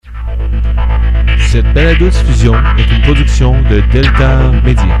balado-diffusion est une production de Delta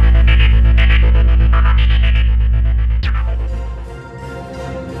Media.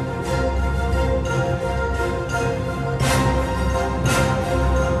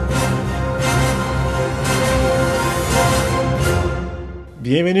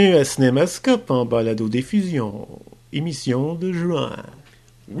 Bienvenue à Cinémascope en balado-diffusion, émission de juin.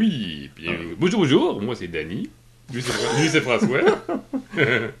 Oui, bien. Bonjour, moi c'est Danny. Lui c'est François.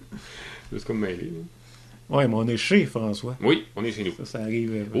 C'est comme mêlé. Ouais, mais on est chez François. Oui, on est chez nous. Ça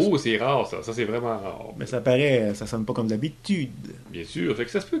arrive. Oh, c'est rare ça. Ça c'est vraiment rare. Mais ça paraît, ça sonne pas comme d'habitude. Bien sûr. Fait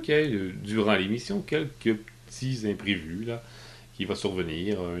que ça se peut qu'il y ait, durant l'émission, quelques petits imprévus, là, qui va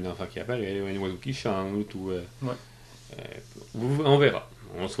survenir. Un enfant qui apparaît, un oiseau qui chante, ou... on verra.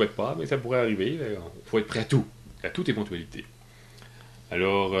 On ne souhaite pas, mais ça pourrait arriver. Il faut être prêt à tout. À toute éventualité.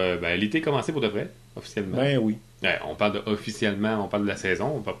 Alors, l'été est commencé pour de vrai, officiellement. Ben oui. On parle officiellement, on parle de la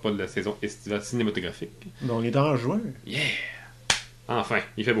saison, on parle pas de la saison estivale cinématographique. Ben, on est en juin. Yeah! Enfin,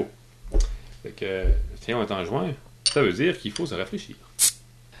 il fait beau. Fait que, tiens, on est en juin, ça veut dire qu'il faut se rafraîchir.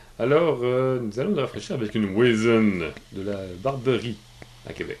 Alors, nous allons nous rafraîchir avec une Weizen de la Barberie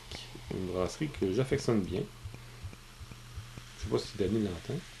à Québec. Une brasserie que j'affectionne bien. Je sais pas si Danny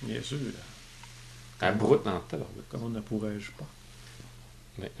l'entend. Bien sûr. Elle broute dans le tabarouette. Comment ne pourrais-je pas?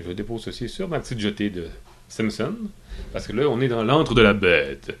 Ouais, je dépose ceci sur ma petite jetée de Simpson, parce que là, on est dans l'antre de la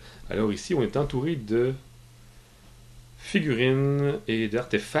bête. Alors ici, on est entouré de figurines et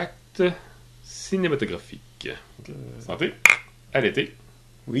d'artefacts cinématographiques. Santé, à l'été.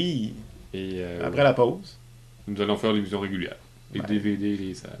 Oui. Et après la pause. nous allons faire l'émission régulière. Les DVD,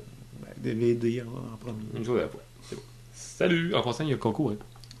 les salles. DVD en premier. Une chose à la fois. C'est bon. Salut! En passant, il y a le concours. Hein.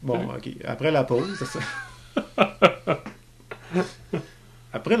 Bon, Salut. ok. Après la pause, ça sera...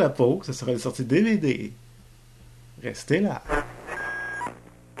 Après la pause, ça sera la sortie DVD. Restez là.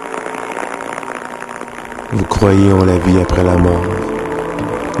 Vous croyez en la vie après la mort,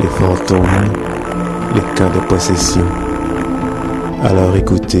 les fantômes, les cas de possession. Alors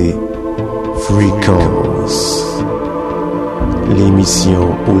écoutez Frequences,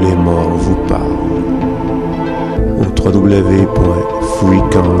 l'émission où les morts vous parlent. Au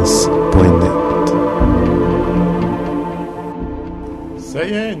www.frequences.net. Ça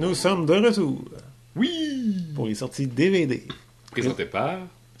y est, nous sommes de retour. Oui! Pour les sorties DVD. Présenté par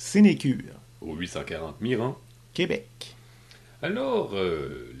Cinécure, au 840 Miran. Québec. Alors,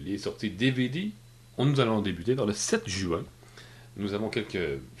 les sorties DVD, nous allons débuter vers le 7 juin. Nous avons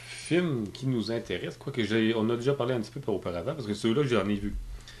quelques films qui nous intéressent, quoique on a déjà parlé un petit peu auparavant, parce que ceux-là, j'en ai vu.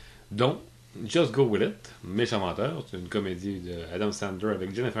 Dont Just Go With It, Méchant Menteur, c'est une comédie d'Adam Sandler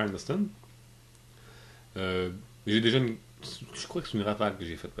avec Jennifer Aniston. J'ai déjà je crois que c'est une rafale que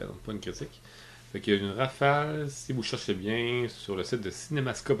j'ai faite, par exemple, pas une critique. Fait qu'il y a une rafale, si vous cherchez bien, sur le site de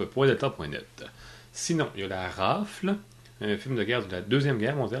cinémascope.delta.net. Sinon, il y a La Rafle, un film de guerre de la Deuxième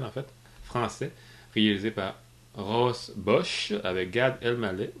Guerre mondiale, en fait, français, réalisé par Ross Bosch, avec Gad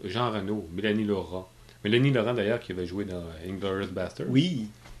Elmaleh, Jean Reno, Mélanie Laurent. Mélanie Laurent, d'ailleurs, qui avait joué dans Inglourious Basterds. Oui.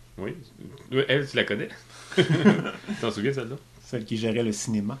 Oui. Elle, tu la connais? Tu t'en souviens, celle-là? Celle qui gérait le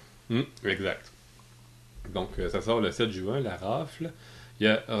cinéma. Exact. Donc, ça sort le 7 juin, La Rafle. Il y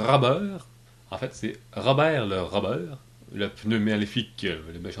a Robert. En fait, c'est Robert le Robert. Le pneu maléfique,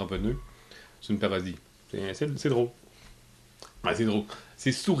 le méchant pneu. C'est une parodie. C'est drôle. Ouais, c'est drôle.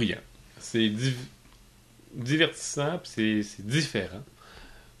 C'est souriant. C'est divertissant, puis c'est différent.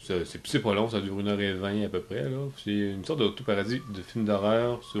 C'est pas long, ça dure 1h20 à peu près. Là. C'est une sorte d'autoparodie de film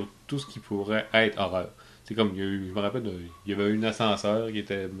d'horreur sur tout ce qui pourrait être horreur. C'est comme, je me rappelle, il y avait un ascenseur qui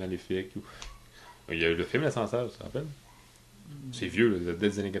était maléfique. Il y a eu le film L'Ascenseur, tu te rappelles? C'est vieux, là,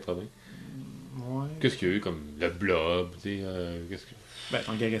 des années 80. Ouais. Qu'est-ce qu'il y a eu comme le blob, tu sais, qu'est-ce que...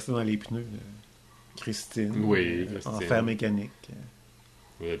 Tant qu'à rester dans les pneus, Christine. Oui, Christine. Enfer mécanique.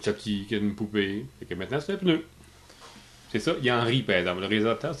 Chucky qui a une poupée. Fait que maintenant, c'est un pneu. C'est ça, il en rit, par exemple. Le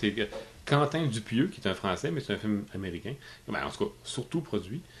réalisateur, c'est Quentin Dupieux, qui est un Français, mais c'est un film américain. En tout cas, surtout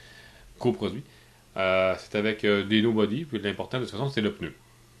coproduit. C'est avec des nobody, puis l'important, de toute façon, c'est le pneu.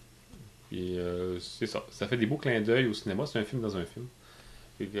 Puis c'est ça. Ça fait des beaux clins d'œil au cinéma. C'est un film dans un film.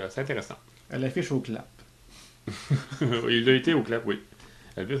 C'est intéressant. Elle affiche au clap. Il a été au clap, oui.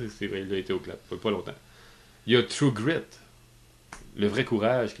 C'est vrai, il a été au clap. Pas longtemps. Il y a True Grit. Le vrai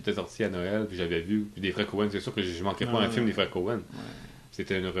courage qui était sorti à Noël. Puis j'avais vu. Puis des frères Coen. C'est sûr que je manquais pas un film des frères Coen. Ouais.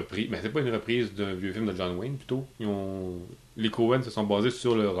 C'était une reprise. Mais c'est pas une reprise d'un vieux film de John Wayne, plutôt. Les Coen se sont basés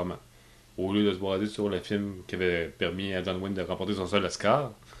sur le roman. Au lieu de se baser sur le film qui avait permis à John Wayne de remporter son seul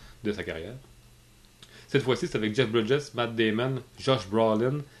Oscar de sa carrière. Cette fois-ci, c'est avec Jeff Bridges, Matt Damon, Josh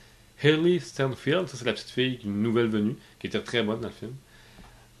Brolin, Hailey Stanfield, ça c'est la petite fille, une nouvelle venue, qui était très bonne dans le film,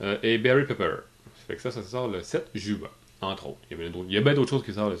 et Barry Pepper. Fait que ça sort le 7 juin, entre autres. Il y a bien d'autres choses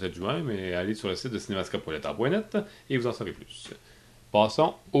qui sortent le 7 juin, mais allez sur le site de cinémascope.net et vous en saurez plus.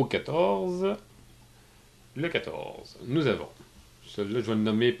 Passons au 14. Le 14. Nous avons, celui-là je vais le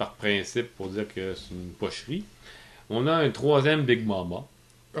nommer par principe pour dire que c'est une pocherie. On a un troisième Big Mama.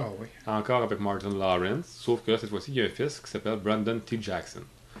 Ah oui. Encore avec Martin Lawrence, sauf que là, cette fois-ci, il y a un fils qui s'appelle Brandon T. Jackson.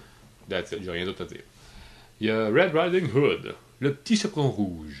 That's it, j'ai rien d'autre à dire. Il y a Red Riding Hood, le petit chaperon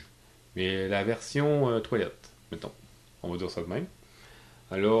rouge, mais la version toilette, mettons. On va dire ça de même.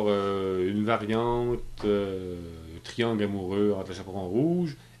 Alors, une variante triangle amoureux entre le chaperon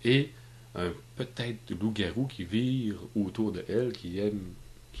rouge et un peut-être loup-garou qui vire autour de elle, qui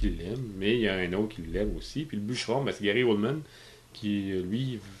l'aime, mais il y a un autre qui l'aime aussi. Puis le bûcheron, ben, c'est Gary Oldman, qui,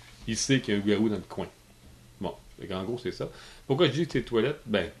 lui, il sait qu'il y a un loup-garou dans le coin. Bon, en gros, c'est ça. Pourquoi je dis que c'est toilette?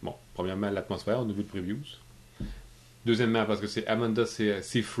 Ben, bon, premièrement, l'atmosphère, on a vu le previews. Deuxièmement, parce que c'est Amanda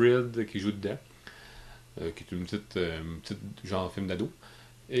Seyfried qui joue dedans, qui est une petite genre film d'ado.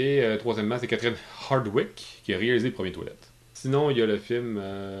 Et troisièmement, c'est Catherine Hardwicke qui a réalisé le premier toilette. Sinon, il y a le film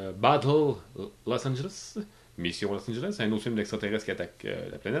Battle Los Angeles, Mission Los Angeles, c'est un autre film d'extraterrestres qui attaque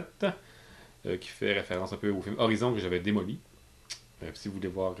la planète, qui fait référence un peu au film Horizon que j'avais démoli. Si vous voulez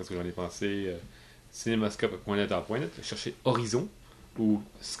voir ce que j'en ai pensé, cinémascope.net, cherchez Horizon ou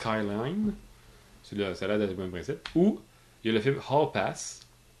Skyline, ça a l'air d'être le même principe. Ou il y a le film Hall Pass,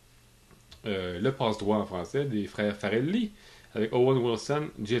 le passe-droit en français, des frères Farrelly, avec Owen Wilson,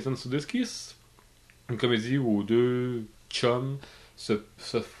 Jason Sudeikis, une comédie où deux chums se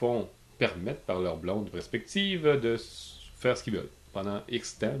font permettre par leur blonde respective de faire ce qu'ils veulent. Pendant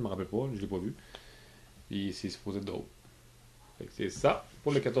X temps, je ne me rappelle pas, je ne l'ai pas vu. Et c'est supposé être drôle. C'est ça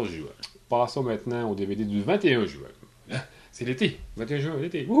pour le 14 juin. Passons maintenant au DVD du 21 juin. C'est l'été. 21 juin,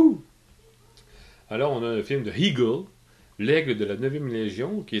 l'été. Wouhou! Alors, on a le film de Eagle, l'aigle de la 9e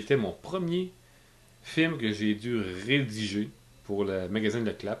Légion, qui était mon premier film que j'ai dû rédiger pour le magazine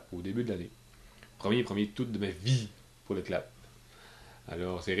Le Clap au début de l'année. Premier tout de ma vie pour Le Clap.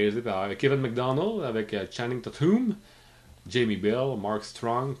 Alors, c'est réalisé par Kevin McDonald, avec Channing Tatum, Jamie Bell, Mark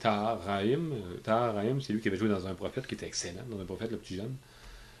Strong, Tahar Rahim. Tahar Rahim, c'est lui qui avait joué dans Un Prophète, qui était excellent, dans Un Prophète, le petit jeune.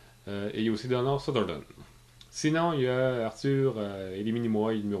 Et il y a aussi Donald Sutherland. Sinon, il y a Arthur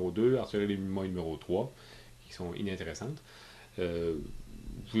Élimine-moi numéro 2, Arthur Élimine-moi numéro 3, qui sont inintéressantes. Vous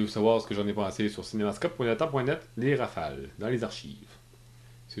pouvez savoir ce que j'en ai pensé sur cinémascope.net, les rafales, dans les archives.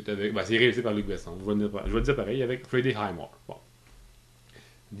 C'est réalisé par Luc Besson. Je vais le dire pareil, avec Freddie Highmore. Bon.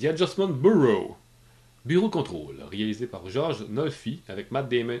 The Adjustment Bureau. Bureau de contrôle, réalisé par George Nolfi, avec Matt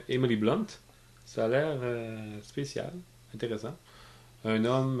Damon et Emily Blunt. Ça a l'air spécial, intéressant. Un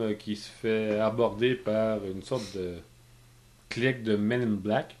homme qui se fait aborder par une sorte de clique de Men in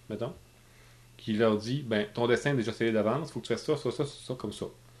Black, mettons, qui leur dit, ben, ton dessin est déjà scellé d'avance, il faut que tu fasses ça, comme ça.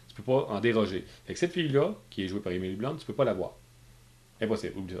 Tu peux pas en déroger. Fait que cette fille-là, qui est jouée par Emily Blunt, tu peux pas la voir.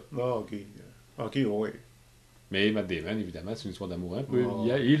 Impossible, oublie ça. Ah, ok. Ok, ouais. Mais Matt Damon, évidemment, c'est une histoire d'amour un peu. Oh.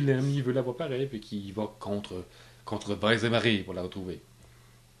 Il l'aime, il veut la voir pareil, puis qu'il va contre Brise et Marie pour la retrouver.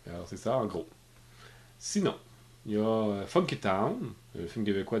 Alors, c'est ça, en gros. Sinon, il y a Funky Town, un film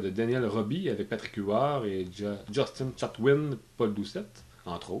québécois de Daniel Roby avec Patrick Huard et Justin Chatwin, Paul Doucette,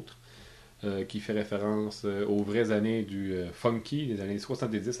 entre autres, qui fait référence aux vraies années du funky des années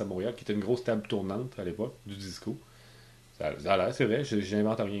 70 à Montréal, qui était une grosse table tournante à l'époque, du disco. Ça a l'air, c'est vrai,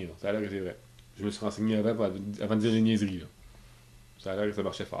 j'invente rien, là. Ça a l'air que c'est vrai. Je me suis renseigné avant de dire des niaiseries, là. Ça a l'air que ça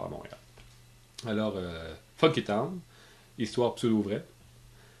marchait fort à Montréal. Alors, Funky Town, histoire pseudo-vraie.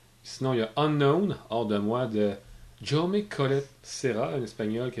 Sinon, il y a Unknown, hors de moi, de Jaume Collet Serra, un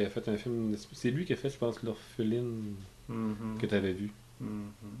Espagnol qui avait fait un film. C'est lui qui a fait, je pense, l'orpheline que tu avais vu.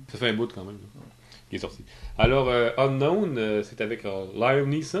 Ça fait un bout quand même, là, qui est sorti. Alors, Unknown, c'est avec Liam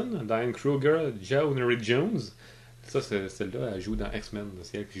Neeson, Diane Kruger, Jaunerey Jones. Ça, celle-là, elle joue dans X-Men.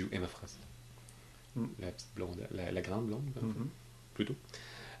 C'est elle qui joue Emma Frost. La petite blonde, la grande blonde, plutôt.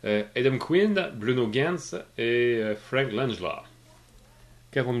 Adam Quinn, Bruno Gantz et Frank Langella.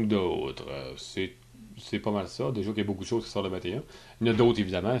 Qu'avons-nous d'autre? C'est pas mal ça. Déjà qu'il y a beaucoup de choses qui sortent le 21. Il y en a d'autres,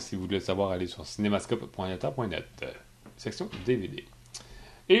 évidemment, si vous voulez le savoir, allez sur cinémascope.net. Section DVD.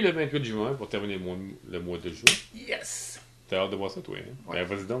 Et le 28 juin, pour terminer le mois de juin. Yes! T'as hâte de voir ça, toi, hein? Ouais.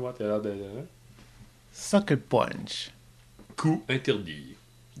 Ben, vas-y donc, t'as hâte de... Sucker Punch Coup interdit.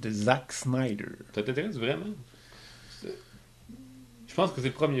 de Zack Snyder. Ça t'intéresse vraiment? Je pense que c'est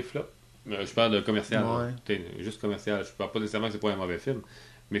le premier flop. Je parle de commercial. Ouais. Juste commercial. Je parle pas nécessairement que c'est pas un mauvais film,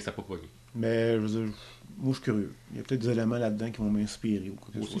 mais ça n'a pas pogné. Mais, je veux dire, moi, je suis curieux. Il y a peut-être des éléments là-dedans qui vont m'inspirer ou quoi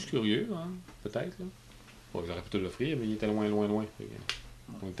que Moi ce aussi, je soit. suis curieux, hein? Peut-être. Là. Bon, j'aurais pu te l'offrir, mais il était loin.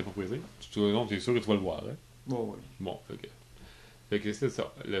 On n'était pas pressé. Non, t'es sûr que tu vas le voir, hein? Bon, ouais. Bon, fait que... Fait que c'est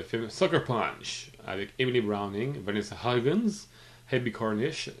ça. Le film Sucker Punch avec Emily Browning, Vanessa Hudgens, Herbie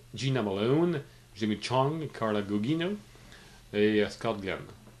Cornish, Gina Malone, Jimmy Chung, Carla Gugino et Scott Glenn.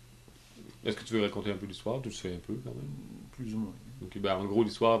 Est-ce que tu veux raconter un peu l'histoire? Tu le sais un peu quand même. Plus ou moins. Donc, en gros,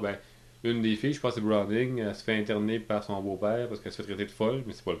 l'histoire, une des filles, je pense que c'est Browning, elle se fait interner par son beau-père parce qu'elle se fait traiter de folle,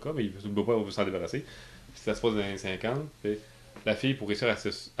 mais c'est pas le cas, mais le beau-père veut s'en débarrasser. Puis ça se passe dans les années 50. Puis la fille, pour réussir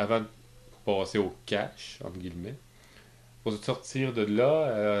avant de passer au cash, entre guillemets, pour sortir de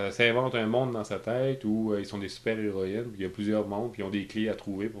là, s'invente un monde dans sa tête où ils sont des super-héroïnes, puis il y a plusieurs mondes, puis ils ont des clés à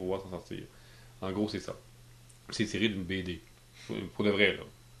trouver pour pouvoir s'en sortir. En gros, c'est ça. C'est tiré d'une BD. Pour de vrai, là.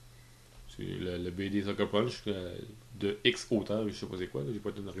 C'est le BD Sucker Punch de X auteur, je sais pas c'est quoi, là, j'ai pas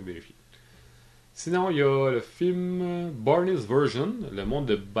le temps de vérifier. Sinon, il y a le film Barney's Version, Le monde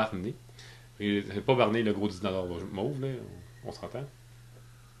de Barney. C'est pas Barney le gros dinosaure mauve, là, on s'entend.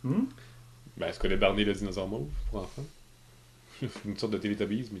 Est-ce que le Barney le dinosaure mauve pour enfants? Une sorte de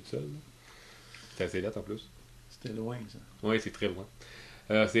Teletubbies, mais tout seul. C'est assez laid en plus. C'était loin, ça. Oui, c'est très loin.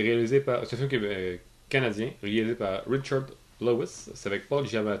 C'est réalisé par. C'est un film canadien, réalisé par Richard Lewis. C'est avec Paul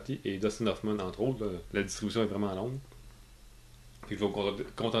Giamatti et Dustin Hoffman, entre autres. Là. La distribution est vraiment longue. Puis je vais me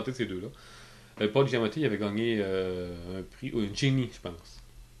contenter de ces deux-là. Paul Giamatti avait gagné un prix, ou une Genie, je pense,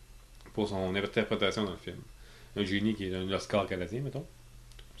 pour son interprétation dans le film. Un Genie qui est un Oscar canadien, mettons.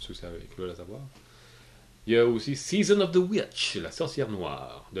 Ceux qui veulent le savoir. Il y a aussi Season of the Witch, La sorcière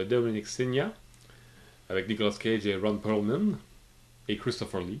noire, de Dominic Signa, avec Nicolas Cage et Ron Perlman, et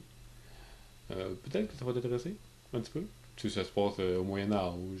Christopher Lee. Peut-être que ça va t'intéresser, un petit peu. Tu sais, ça se passe au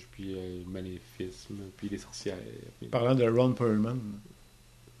Moyen-Âge, puis le maléfisme, puis les sorcières. Puis... Parlant de Ron Perlman,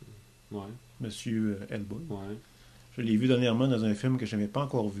 ouais. Monsieur Hellboy, ouais. Je l'ai vu dernièrement dans un film que je n'avais pas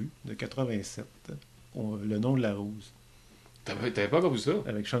encore vu, de 87, Le nom de la rose. T'avais pas encore vu ça?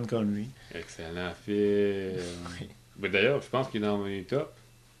 Avec Sean Connery. Excellent film. Mais d'ailleurs, je pense qu'il est dans mes tops.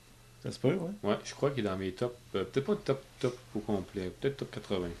 Ça se peut, ouais? Ouais, je crois qu'il est dans mes tops. Peut-être pas top au complet. Peut-être top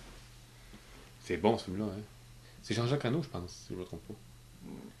 80. C'est bon ce film-là, hein? C'est Jean-Jacques Hano, je pense, si je ne me trompe pas.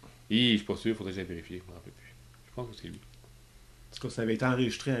 Je suis pas sûr, il faudrait que j'aille vérifier. Je me rappelle plus. Je pense que c'est lui. En tout cas, ça avait été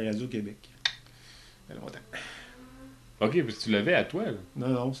enregistré à Radio-Québec. Il y a longtemps. Ok, parce que tu l'avais à toi, là.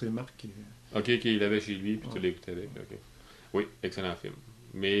 Non, c'est Marc. Ok, il l'avait chez lui, puis tu l'écoutais avec. Ok. Oui, excellent film.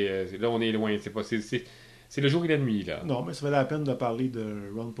 Mais là, on est loin. C'est le jour et la nuit, là. Non, mais ça valait la peine de parler de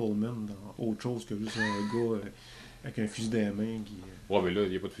Ron Perlman dans autre chose que juste un gars avec un fusil dans les mains qui... Ouais, mais là, il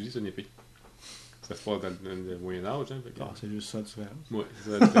n'y a pas de fusil, c'est une épée. Ça se passe dans le Moyen-Âge, hein. c'est juste ça la différence. Oui, c'est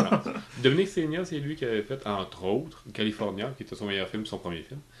ça la différence. Dominic Signa, c'est lui qui avait fait, entre autres, California, qui était son meilleur film, son premier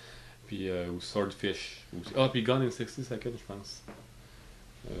film. Puis, ou Swordfish. Puis Gone in 60 Seconds, je pense.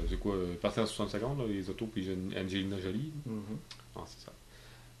 C'est quoi, partir en 60 secondes, là, les autos, puis Angelina Jolie. Ah, c'est ça.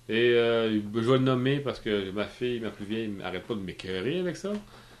 Et je vais le nommer parce que ma plus vieille, m'arrête pas de m'écœurer avec ça.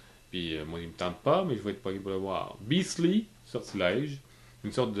 Puis moi, il me tente pas, mais je vais être pogné pour le voir. Beastly, Sortilège,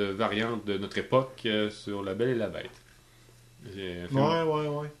 une sorte de variante de notre époque sur La Belle et la Bête. C'est un film,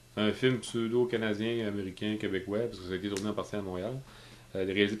 Ouais. un film pseudo-canadien, américain, québécois, parce que ça a été tourné en partie à Montréal.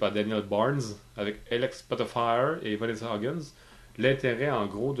 Réalisé par Daniel Barnes, avec Alex Potterfire et Vanessa Hudgens. L'intérêt, en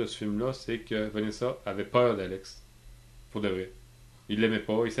gros, de ce film-là, c'est que Vanessa avait peur d'Alex. Pour de vrai. Il l'aimait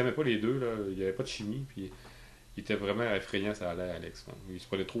pas. Ils s'aimaient pas les deux, là. Il n'y avait pas de chimie, puis il était vraiment effrayant, ça allait, Alex. Hein. Il se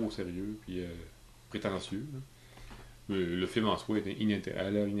prenait trop au sérieux, puis prétentieux. Le film en soi était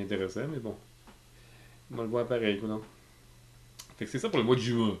inintéressant, mais bon. On va le voir pareil, quoi, non? Fait que c'est ça pour le mois de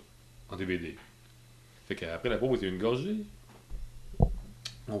juin, en DVD. Fait qu'après la pause, il y a une gorgée.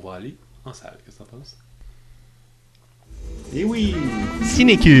 On va aller en salle. Qu'est-ce que t'en penses? Eh oui!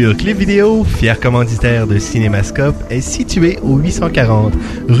 Cinécure Clip Vidéo, fier commanditaire de Cinémascope, est situé au 840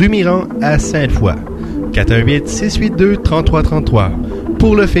 rue Miran à Sainte-Foy. 418-682-3333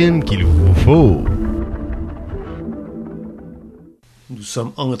 pour le film qu'il vous faut. Nous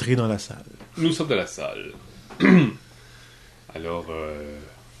sommes entrés dans la salle. Nous sommes dans la salle. Alors,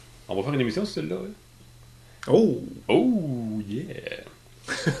 on va faire une émission sur celle-là. Hein? Oh! Oh, yeah!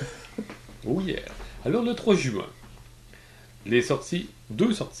 Oh, yeah! Alors, le 3 juin, deux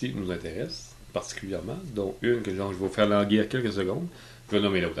sorties nous intéressent particulièrement, dont une que je vais vous faire languir quelques secondes. Je vais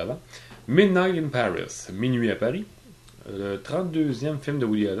nommer l'autre avant. Midnight in Paris, Minuit à Paris. Le 32e film de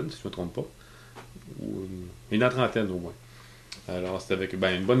Woody Allen, si je ne me trompe pas. Une trentaine au moins. Alors, c'est avec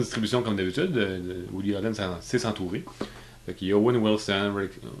une bonne distribution comme d'habitude. Woody Allen sait s'entourer. Il y a Owen Wilson,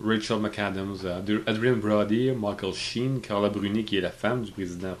 Rachel McAdams, Adrian Brody, Michael Sheen, Carla Bruni, qui est la femme du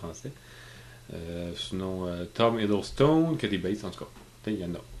président français. Sinon, Tom Hiddleston, Kathy Bates, en tout cas. Il y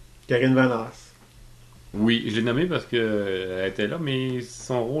en a. Karine Vanasse. Oui, je l'ai nommée parce qu'elle était là, mais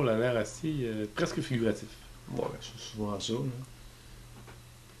son rôle a l'air assez presque figuratif. Ouais, c'est souvent ça. Là.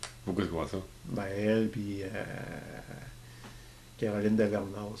 Pourquoi c'est quoi ça? Ben, elle, puis Caroline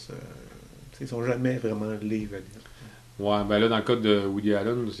Davernas, ils sont jamais vraiment les vedettes. Ouais, ben là, dans le cas de Woody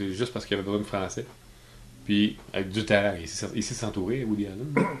Allen, c'est juste parce qu'il avait besoin de français. Puis, avec du talent. Il sait s'entourer, Woody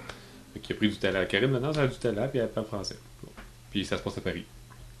Allen. Fait qu'il a pris du talent. Karim, maintenant, ça a du talent, puis elle parle français. Bon. Puis, ça se passe à Paris.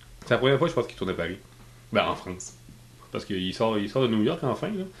 C'est la première fois, je pense, qu'il tourne à Paris. Ben, en France. Parce qu'il sort de New York, enfin,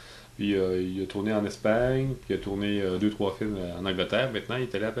 là. Puis, il a tourné en Espagne, puis il a tourné 2-3 films en Angleterre. Maintenant, il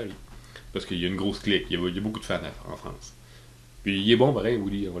est allé à Paris. Parce qu'il y a une grosse clique. Il y a beaucoup de fans en France. Puis, il est bon, pareil,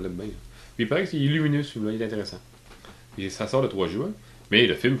 Woody. On l'aime bien. Puis, il paraît qu'il est lumineux, celui-là. Il est intéressant. Puis, ça sort le 3 juin. Mais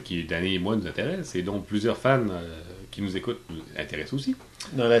le film qui, Danny et moi, nous intéresse, et dont plusieurs fans qui nous écoutent nous intéressent aussi.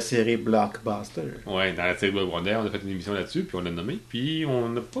 Dans la série Blockbuster. Ouais, dans la série Blockbuster, on a fait une émission là-dessus, puis on l'a nommé. Puis, on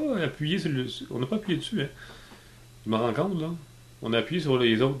n'a pas appuyé on n'a pas appuyé dessus, hein. Je me rends compte, là. On a appuyé sur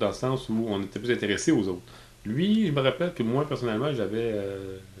les autres dans le sens où on était plus intéressé aux autres. Lui, je me rappelle que moi, personnellement, j'avais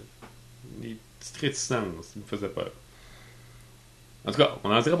des petites réticences. Il me faisait peur. En tout cas, on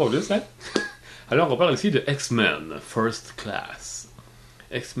n'en dira pas plus, hein? Alors, on parle ici de X-Men First Class.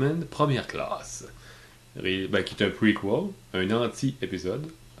 X-Men Première Classe. Qui est un prequel, un anti-épisode.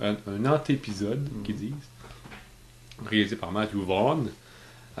 Un anti-épisode, qu'ils disent. Réalisé par Matthew Vaughn.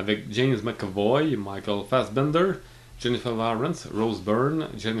 Avec James McAvoy, Michael Fassbender, Jennifer Lawrence, Rose Byrne,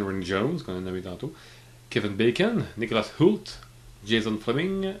 Jennifer Jones, qu'on a nommé tantôt, Kevin Bacon, Nicholas Hoult, Jason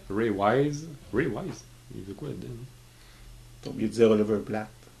Fleming, Ray Wise. Ray Wise? Il veut quoi là-dedans? T'as oublié de dire Oliver Platt.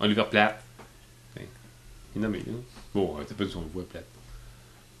 Oliver Platt. Il est nommé, là. Bon, c'est pas de son voix plate.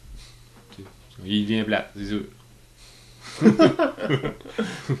 Il vient plate, c'est sûr.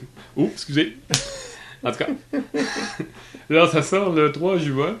 Oups, excusez. En tout cas. Là, ça sort le 3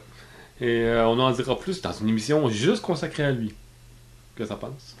 juin. Et on en dira plus dans une émission juste consacrée à lui. Qu'est-ce que ça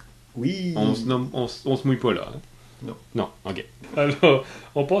pense? Oui. On se mouille pas là. Hein? Non. Non, ok. Alors,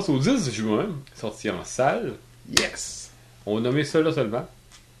 on passe au 10 juin, sorti en salle. Yes! On a nommé ça là seulement.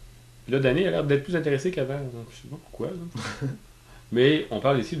 Là, Danny a l'air d'être plus intéressé qu'avant. Je sais pas pourquoi. Là. Mais on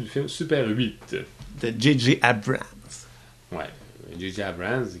parle ici du film Super 8. De J.J. Abrams. Ouais. J.J.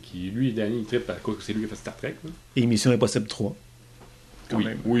 Abrams, qui lui, Danny, il trippe à cause que c'est lui qui a fait Star Trek. Là. Et Mission Impossible 3. Oui,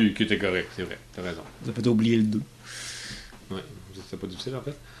 même. oui, qui était correct, c'est vrai. T'as raison. Vous avez peut-être oublié le 2. Ouais, c'était pas difficile en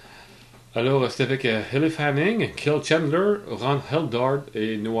fait. Alors, c'était avec Hilly Fanning, Kel Chandler, Ron Hildard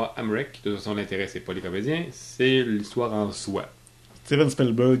et Noah Emmerich. De toute façon, l'intérêt, c'est pas les comédiens, c'est l'histoire en soi. Steven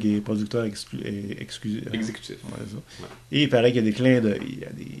Spielberg est producteur exécutif. Ouais, ça. Ouais. Et il paraît qu'il y a des clins d'œil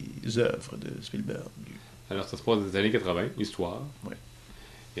à des œuvres de Spielberg. Alors, ça se passe des années 80, l'histoire. Ouais.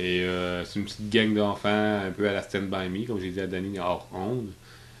 Et c'est une petite gang d'enfants, un peu à la Stand By Me, comme j'ai dit à Danny hors onde,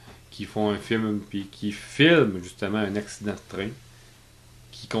 qui font un film, puis qui filment justement un accident de train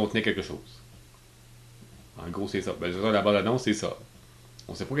qui contenait quelque chose. En gros, c'est ça. Ben, la bande-annonce, c'est ça.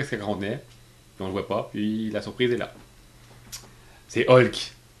 On sait pas qu'est-ce qu'elle contenait, puis on le voit pas, puis la surprise est là. C'est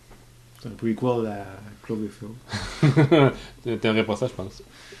Hulk. C'est un prequel à Cloverfield. T'aimerais pas ça, je pense.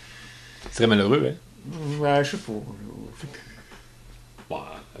 Ce serait malheureux, hein? Ouais, je sais pas. Bon,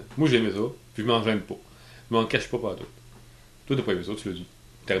 moi, j'aimais ça, puis je m'en gêne pas. Je m'en cache pas tout. Toi, t'as pas aimé ça, tu l'as dit.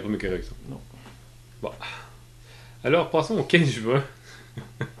 T'arrêtes pas de me carrer avec ça. Non. Bon. Alors, passons au 15 juin.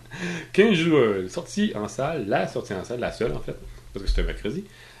 15 juin, sortie en salle, la seule en fait, parce que c'était un mercredi.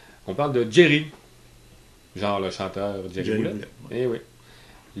 On parle de Jerry. Genre le chanteur Jerry Boulet. Eh oui.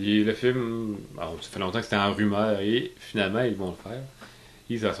 Le film, alors, ça fait longtemps que c'était en rumeur et finalement, ils vont le faire.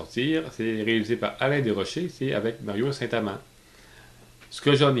 Il va sortir. C'est réalisé par Alain Desrochers. C'est avec Mario Saint-Amand. Ce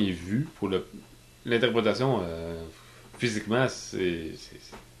que j'en ai vu pour l'interprétation, physiquement, c'est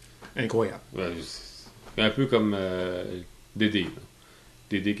Incroyable. ouais, c'est un peu comme Dédé. Là.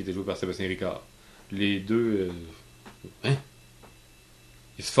 Dédé qui était joué par Sébastien Ricard. Les deux,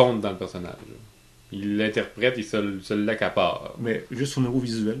 ils se fondent dans le personnage. Là. Ils l'interprètent, ils se l'accaparent. Mais juste au niveau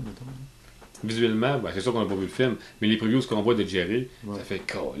visuel, mettons. Visuellement, ben, c'est sûr qu'on n'a pas vu le film, mais les previews qu'on voit de Jerry, Ouais. ça fait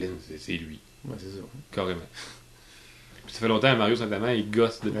Colin, c'est lui. Ouais, c'est ça. Carrément. Puis ça fait longtemps, Mario Saint-Amand, il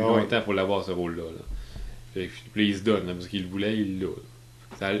gosse depuis longtemps pour l'avoir, ce rôle-là. Là. Puis il se donne, hein, parce qu'il le voulait, il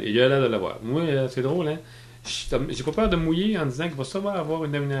l'a. Il a l'air de l'avoir. Moi, c'est drôle, hein. J'ai pas peur de mouiller en disant qu'il va sûrement avoir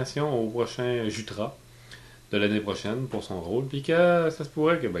une nomination au prochain Jutra de l'année prochaine pour son rôle, puis que ça se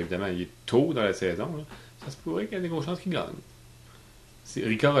pourrait que, ben, évidemment, il est tôt dans la saison, là, ça se pourrait qu'il y ait des grosses chances qu'il gagne.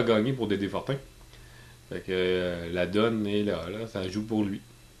 Ricard a gagné pour Dédé Fortin. Fait que la donne est là, ça joue pour lui.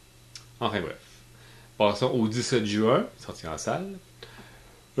 Enfin bref. Passons au 17 juin, sorti en salle.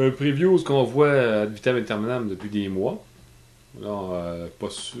 Un preview, ce qu'on voit ad vitam aeternam depuis des mois. Alors, pas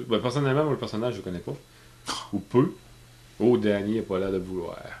sûr. Ben, personnellement, moi, le personnage, je le connais pas. Ou peu. Oh, Danny n'a pas l'air de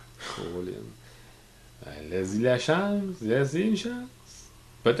vouloir. Colin. Laisse-y la chance. Laisse-y une chance.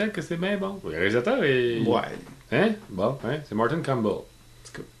 Peut-être que c'est bien bon. Le réalisateur est... Ouais. Hein? Bon, hein? C'est Martin Campbell.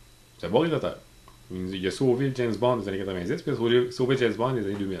 Cool. C'est un bon réalisateur. Il a sauvé James Bond des années 90, puis il a sauvé James Bond des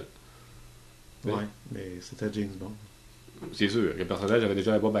années 2000. Ouais, mais c'était James Bond. C'est sûr, le personnage avait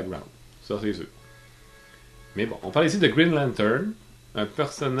déjà un bon background. Ça, c'est sûr. Mais bon, on parle ici de Green Lantern, un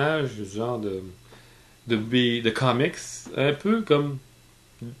personnage genre de comics, un peu comme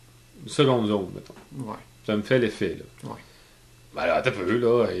Seconde Zone, mettons. Ouais. Ça me fait l'effet, là. Ouais. Ben là, t'as peu,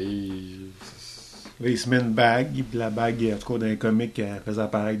 là, Là, il se met une bague, puis la bague, en tout cas, dans les comics, elle faisait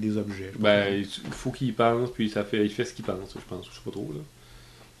apparaître des objets. Ben, il faut qu'il pense, puis il fait ce qu'il pense, je pense. Je sais pas trop, là.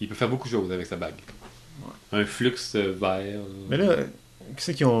 Il peut faire beaucoup de choses avec sa bague. Ouais. Un flux vert. Mais là, qui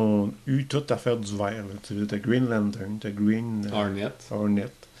c'est qui ont eu tout à faire du vert, là? Tu as Green Lantern, t'as Green Hornet,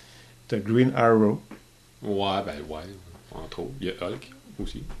 t'as Green Arrow. Ouais, entre autres. Il y a Hulk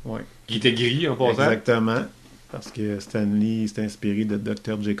aussi. Ouais. Qui était gris en passant. Exactement. Parce que Stan Lee s'est inspiré de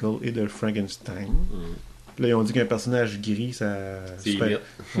Dr. Jekyll et de Frankenstein. Là, ils ont dit qu'un personnage gris, ça... C'est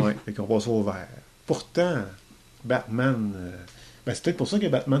ouais, fait qu'on passe au vert. Pourtant, Batman... Ben, c'est peut-être pour ça que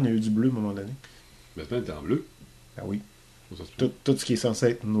Batman a eu du bleu à un moment donné. Batman était en bleu? Ben oui. Ça se peut. Tout ce qui est censé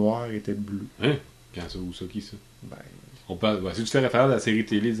être noir était bleu. Hein? Quand ça, où ça, qui ça? Ben... On parle... Ben, si tu fais référence à la série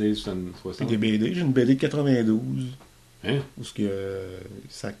télé des années 60... Des BD. J'ai une BD de 92. Hein? Où ce que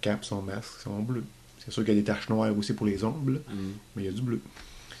sa cape, son masque sont bleus. C'est sûr qu'il y a des taches noires aussi pour les ongles, mais il y a du bleu.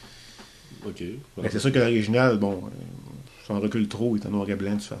 Ok. Ben, c'est sûr que l'original, bon, si on recule trop, il est en noir et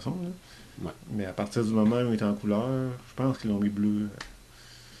blanc de toute façon. Là. Ouais. Mais à partir du moment où il est en couleur, je pense qu'ils l'ont mis bleu.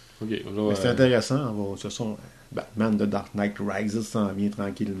 Ok. Mais c'est intéressant. De toute façon, Batman de Dark Knight Rises s'en vient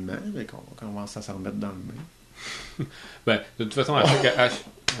tranquillement. Mais qu'on commence à s'en remettre dans le bain. Ben, de toute façon, à chaque...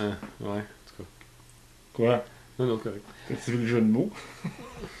 ouais, en tout cas. Quoi? Non, correct. Tu vu le jeu de mots?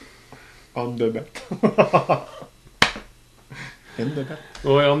 On the bat. In the bat.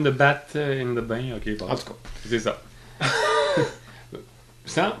 Ouais, on the bat, in the bain, ok. Bon. En tout cas. C'est ça.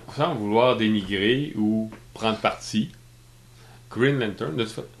 sans vouloir dénigrer ou prendre parti, Green Lantern,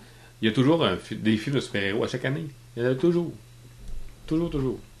 il y a toujours des films de super-héros à chaque année. Il y en a toujours.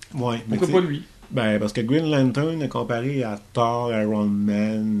 Toujours. Ouais, mais pourquoi pas lui? Ben, parce que Green Lantern est comparé à Thor, Iron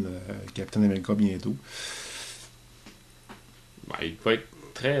Man, Captain America bientôt. Ben, il peut être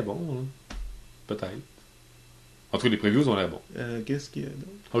très bon, hein. Peut-être. En tout cas, les previews ont l'air bons. Qu'est-ce qu'il y a d'autre?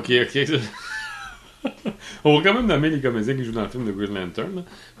 Ok. On va quand même nommer les comédiens qui jouent dans le film de Green Lantern, là,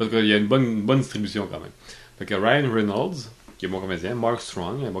 parce qu'il y a une bonne distribution quand même. Fait que Ryan Reynolds, qui est un bon comédien, Mark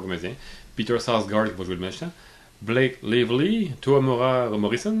Strong, un bon comédien, Peter Sarsgaard qui va jouer le méchant, Blake Lively, Temuera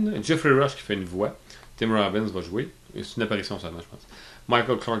Morrison, Jeffrey Rush qui fait une voix, Tim Robbins va jouer, c'est une apparition seulement, je pense.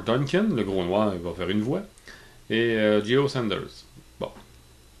 Michael Clark Duncan, le gros noir, il va faire une voix, et Geo Sanders. Bon.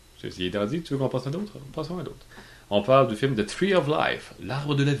 C'est dit, tu veux qu'on passe à d'autres? Passons à d'autres. On parle du film The Tree of Life,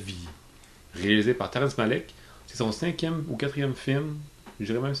 l'arbre de la vie, réalisé par Terrence Malick. C'est son 5e ou 4e film, je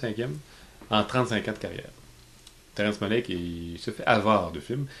dirais même 5e, en 35 ans de carrière. Terrence Malick, il se fait avare de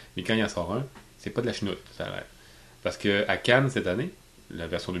films, mais quand il en sort un, c'est pas de la chenoute, ça a l'air. Parce qu'à Cannes cette année, la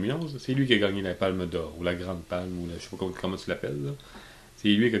version 2011, c'est lui qui a gagné la Palme d'Or, ou la Grande Palme, ou je sais pas comment tu l'appelles, là. C'est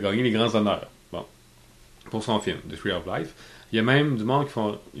lui qui a gagné les grands honneurs. Bon. Pour son film, The Tree of Life. Il y a même du monde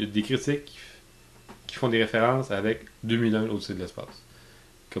il y a des critiques qui font des références avec 2001 au-dessus de l'espace.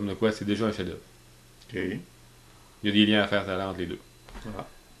 Comme de quoi c'est déjà un chef-d'œuvre. Ok. Il y a des liens à faire entre les deux. Ah.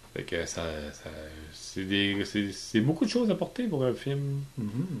 Fait que c'est beaucoup de choses à porter pour un film.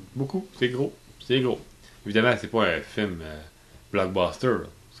 Beaucoup. C'est gros. Évidemment, c'est pas un film blockbuster.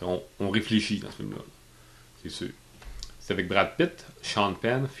 On réfléchit dans ce film-là. C'est sûr. C'est avec Brad Pitt, Sean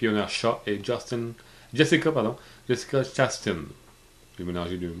Penn, Fiona Shaw et Jessica Chastain. J'ai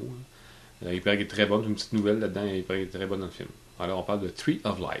mélangé deux mots. Il paraît qu'elle est très bonne. Une petite nouvelle là-dedans. Il paraît qu'elle est très bonne dans le film. Alors, on parle de Tree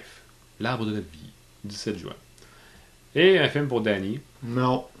of Life. L'arbre de la vie. 17 juin. Et un film pour Danny.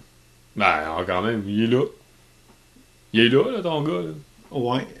 Non. Ben, quand même, il est là. Il est là, ton gars. Là.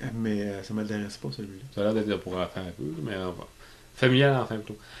 Ouais, mais ça m'intéresse pas, celui-là. Ça a l'air d'être là pour enfants un peu, mais enfin. Familial, enfin,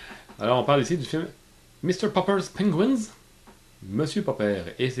 plutôt. Alors, on parle ici du film Mr. Popper's Penguins. Monsieur Popper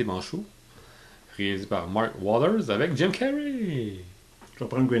et ses manchots. Réalisé par Mark Waters avec Jim Carrey. Je vais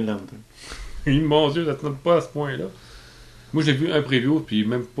prendre Green Lantern. Mon Dieu, ça ne tenait pas à ce point-là. Moi, j'ai vu un preview, puis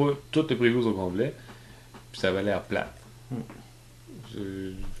même pas toutes les previews au complet. Puis ça avait l'air plate.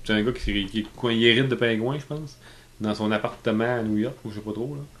 C'est un gars qui hérite de pingouins, je pense. Dans son appartement à New York, ou je sais pas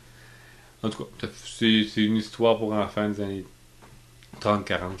trop. Là. En tout cas, c'est une histoire pour enfants des années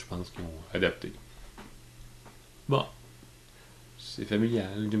 30-40, je pense, qu'ils ont adapté. Bon. C'est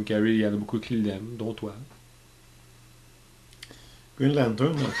familial. Jim Carrey, il y en a beaucoup qui l'aiment, dont toi. Green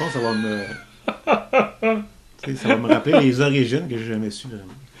Lantern, dans le fond, ça va me... Ça va me rappeler les origines que j'ai jamais su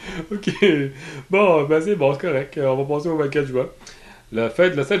vraiment. Ok. Bon, ben c'est bon, c'est correct. On va passer au 24 juin. La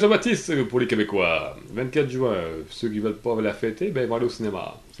fête de la Saint-Jean-Baptiste pour les Québécois. 24 juin. Ceux qui veulent pas la fêter, ben ils vont aller au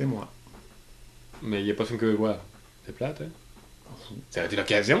cinéma. C'est moi. Mais il n'y a pas de film québécois. C'est plate, hein? Ça a été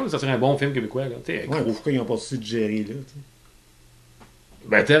l'occasion de sortir un bon film québécois, là. Ouais, pourquoi ils ont pas suggéré là, t'sais?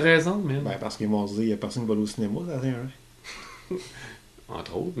 Ben t'as raison, man. Ben parce qu'ils m'ont dit, il y a personne qui va aller au cinéma, ça rien.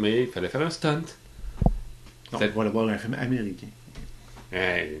 Entre autres, mais il fallait faire un stunt. Non, on va aller voir un film américain.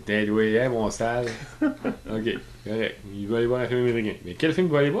 Hey, t'es doué, hein, mon sale. Ok, correct. Il va aller voir un film américain. Mais quel film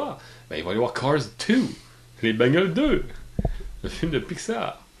il va aller voir? Ben, il va aller voir Cars 2. Les Bagnoles 2. Le film de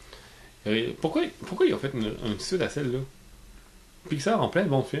Pixar. Pourquoi ils ont fait une suite à celle-là? Pixar en plein de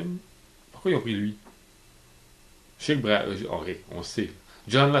bons films. Pourquoi ils ont pris lui? Je sais que on sait.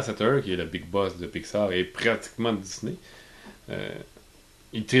 John Lasseter, qui est le big boss de Pixar et pratiquement de Disney,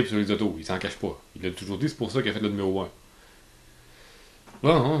 il tripe sur les autos. Il s'en cache pas. Il l'a toujours dit, c'est pour ça qu'il a fait le numéro 1. Bon,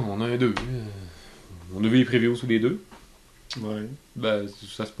 on a un 2. On a vu les previews sous les deux. Ouais. Ben,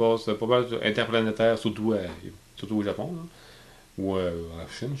 ça se passe pas mal interplanétaire, surtout au Japon. Là. Ou en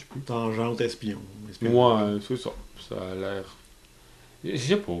Chine, je sais plus. Tangente espion. Ouais, c'est ça. Ça a l'air. Je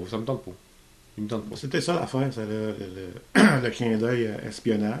sais pas, ça me tente pas. Il me tente pas. C'était ça l'affaire, ça, le clin d'œil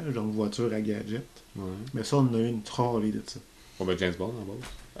espionnage, donc voiture à gadget. Ouais. Mais ça, on a eu une trolley de ça. Bon, ben James Bond en base.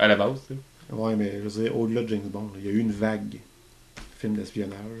 À la base, tu sais. Ouais, mais je veux dire, au-delà de James Bond, il y a eu une vague film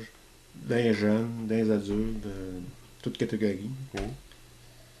d'espionnage, d'un jeune, d'un adulte, de toute catégorie.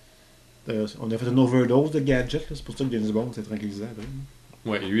 On a fait une overdose de gadgets, là. C'est pour ça que James Bond s'est tranquillisé après.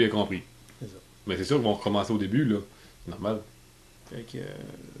 Ouais, lui il a compris. C'est ça. Mais c'est sûr qu'ils vont recommencer au début, là. C'est normal. Fait que.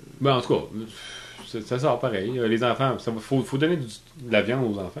 Ben, en tout cas, ça sort pareil. Les enfants, faut donner de la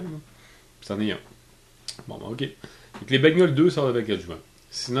viande aux enfants, là. C'en est un. Bon, ben, ok. Donc, les Bagnoles 2 sortent avec 4 juin.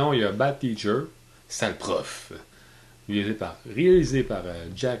 Sinon, il y a Bad Teacher, Sale Prof. Réalisé par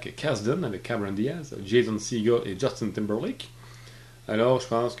Jack Kasdan avec Cameron Diaz, Jason Segel et Justin Timberlake. Alors, je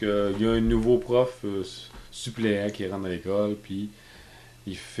pense qu'il y a un nouveau prof suppléant qui rentre dans l'école, puis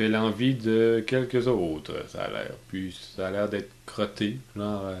il fait l'envie de quelques autres, ça a l'air. Puis ça a l'air d'être crotté,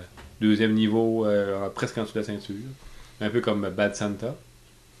 genre deuxième niveau, presque en dessous de la ceinture. Un peu comme Bad Santa,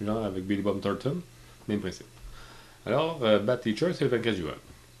 genre avec Billy Bob Thornton, même principe. Alors, Bad Teacher, c'est le 24 juin.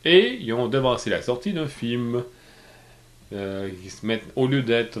 Et ils ont devancé la sortie d'un film qui se met, au lieu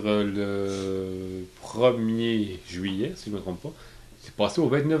d'être le 1er juillet, si je ne me trompe pas, c'est passé au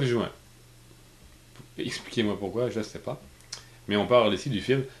 29 juin. Expliquez-moi pourquoi, je ne sais pas. Mais on parle ici du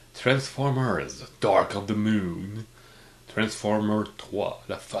film Transformers, Dark of the Moon. Transformers 3,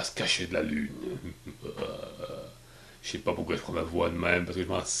 la face cachée de la lune. Je sais pas pourquoi je prends ma voix de même, parce que je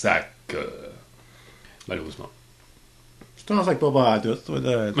m'en sac. Malheureusement. Je t'en sac pas à tout, toi.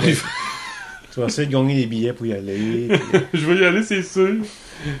 Tu vas essayer de gagner des billets pour y aller. Puis... je vais y aller, c'est sûr.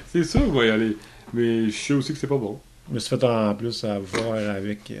 C'est sûr que je vais y aller. Mais je sais aussi que c'est pas bon. Je me suis fait en plus à voir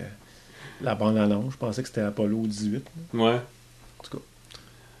avec la bande-annonce. Je pensais que c'était Apollo 18. Là. Ouais. En tout cas.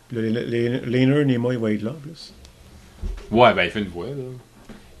 Puis là, Leonard Nimoy, il va être là, en plus. Ouais, ben il fait une voix, là.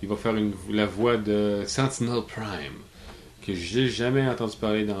 Il va faire la voix de Sentinel Prime, que j'ai jamais entendu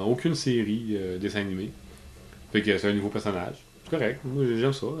parler dans aucune série dessin animé. Fait que c'est un nouveau personnage. C'est correct. Moi,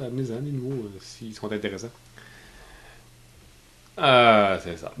 j'aime ça. Amenez-en des nouveaux, s'ils sont intéressants.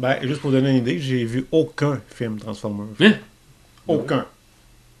 C'est ça. Ben, juste pour donner une idée, j'ai vu aucun film Transformers. Hein? Aucun.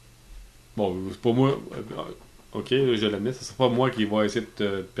 Bon, c'est pas moi. Ok, je l'admets, ce sera pas moi qui va essayer de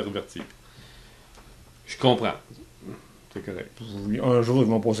te pervertir. Je comprends. C'est correct. Un jour, ils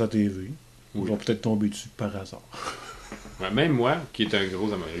vont passer à la TV. Oui. Ils vont peut-être tomber dessus par hasard. Ouais, même moi, qui est un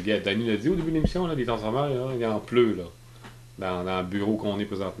gros amateur. Le gars, Danny l'a dit au début de l'émission, là, des Transformers, là, il en pleut, là. Dans le bureau qu'on est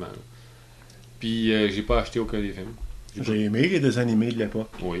présentement. Là. Puis, j'ai pas acheté aucun des films. J'ai aimé les dessins animés de l'époque.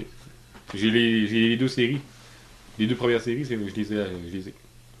 Oui. J'ai les deux séries. Les deux premières séries, je les ai.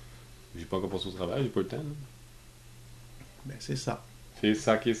 J'ai pas encore passé au travail, j'ai pas eu le temps. Là. Ben, c'est ça. C'est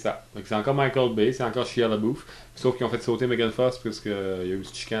ça qui est ça. Donc, c'est encore Michael Bay, c'est encore Shia LaBeouf. Sauf qu'ils ont fait sauter Megan Fox parce qu'il y a eu une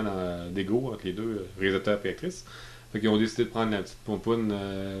petite chicane d'ego entre les deux, réalisateurs et actrices. Fait qu'ils ont décidé de prendre la petite pompoune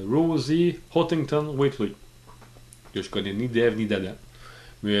Rosie Huntington Whiteley. Que je connais ni d'Ève ni d'Adam.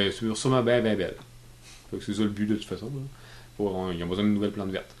 Mais c'est sûrement bien belle. Fait que c'est ça le but de toute façon. Ils ont besoin d'une nouvelle plante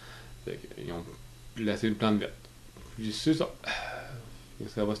verte. Fait qu'ils ont placé une plante verte. Puis c'est ça.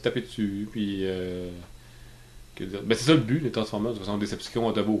 Ça va se taper dessus. Puis ben c'est ça le but des Transformers. De toute façon, Decepticons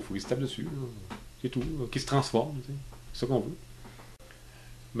à Dabo. Il faut qu'ils se tapent dessus. Là. C'est tout. Qu'ils se transforment. C'est ça qu'on veut.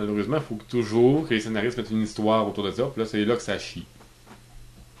 Malheureusement, il faut toujours que les scénaristes mettent une histoire autour de ça. Puis là, c'est là que ça chie.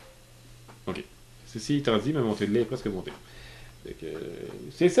 Ok. Ceci étant dit, ma montée de lait est presque montée.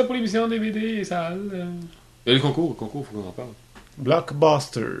 C'est ça pour l'émission DVD et salles. Le concours, il faut qu'on en parle.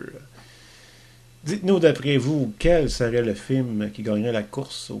 Blockbuster. Dites-nous, d'après vous, quel serait le film qui gagnerait la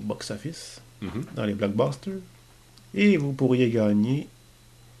course au box-office dans les blockbusters? Et vous pourriez gagner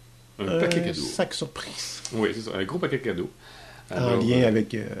un paquet cadeau. Sac surprise. Oui, c'est ça, un gros paquet cadeau. En lien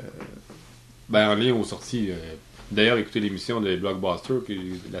avec... en lien aux sorties. D'ailleurs, écoutez l'émission de Blockbuster, qui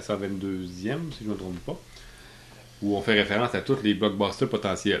est la 122e, si je ne me trompe pas, où on fait référence à tous les blockbusters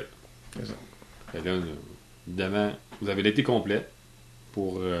potentiels. C'est ça. Et là, évidemment, vous avez l'été complet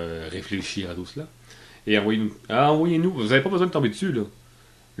pour réfléchir à tout cela. Et envoyez-nous. Vous n'avez pas besoin de tomber dessus, là.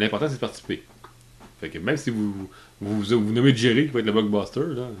 L'important, c'est de participer. Fait que même si vous nommez Jerry, qui va être le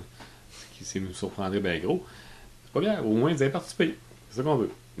blockbuster, là, ce qui nous surprendrait bien gros, c'est pas bien. Au moins, vous avez participé. C'est ça qu'on veut.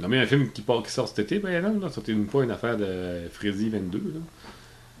 Nommer un film qui sort cet été, ben non, sortez-nous pas une affaire de Freddy 22, là.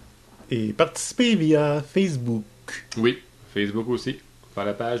 Et participer via Facebook. Oui, Facebook aussi. Faire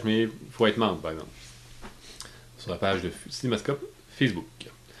la page, mais il faut être membre, par exemple. Sur la page de Cinémascope Facebook.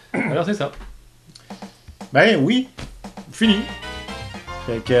 Alors, c'est ça. Ben oui. Fini.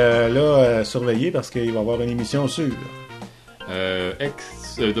 Fait que là, surveillez parce qu'il va y avoir une émission sur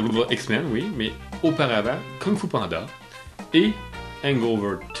X-Men, oui, mais auparavant, Kung Fu Panda et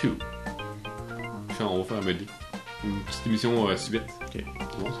Hangover 2. On va faire un medley. Une petite émission suite. OK.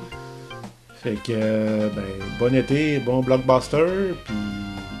 Bon, ça. Fait que, bon été, bon blockbuster, puis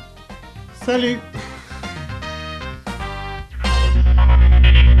salut!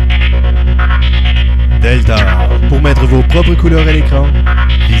 Deltar. Pour mettre vos propres couleurs à l'écran,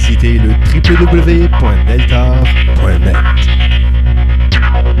 visitez le www.deltar.net.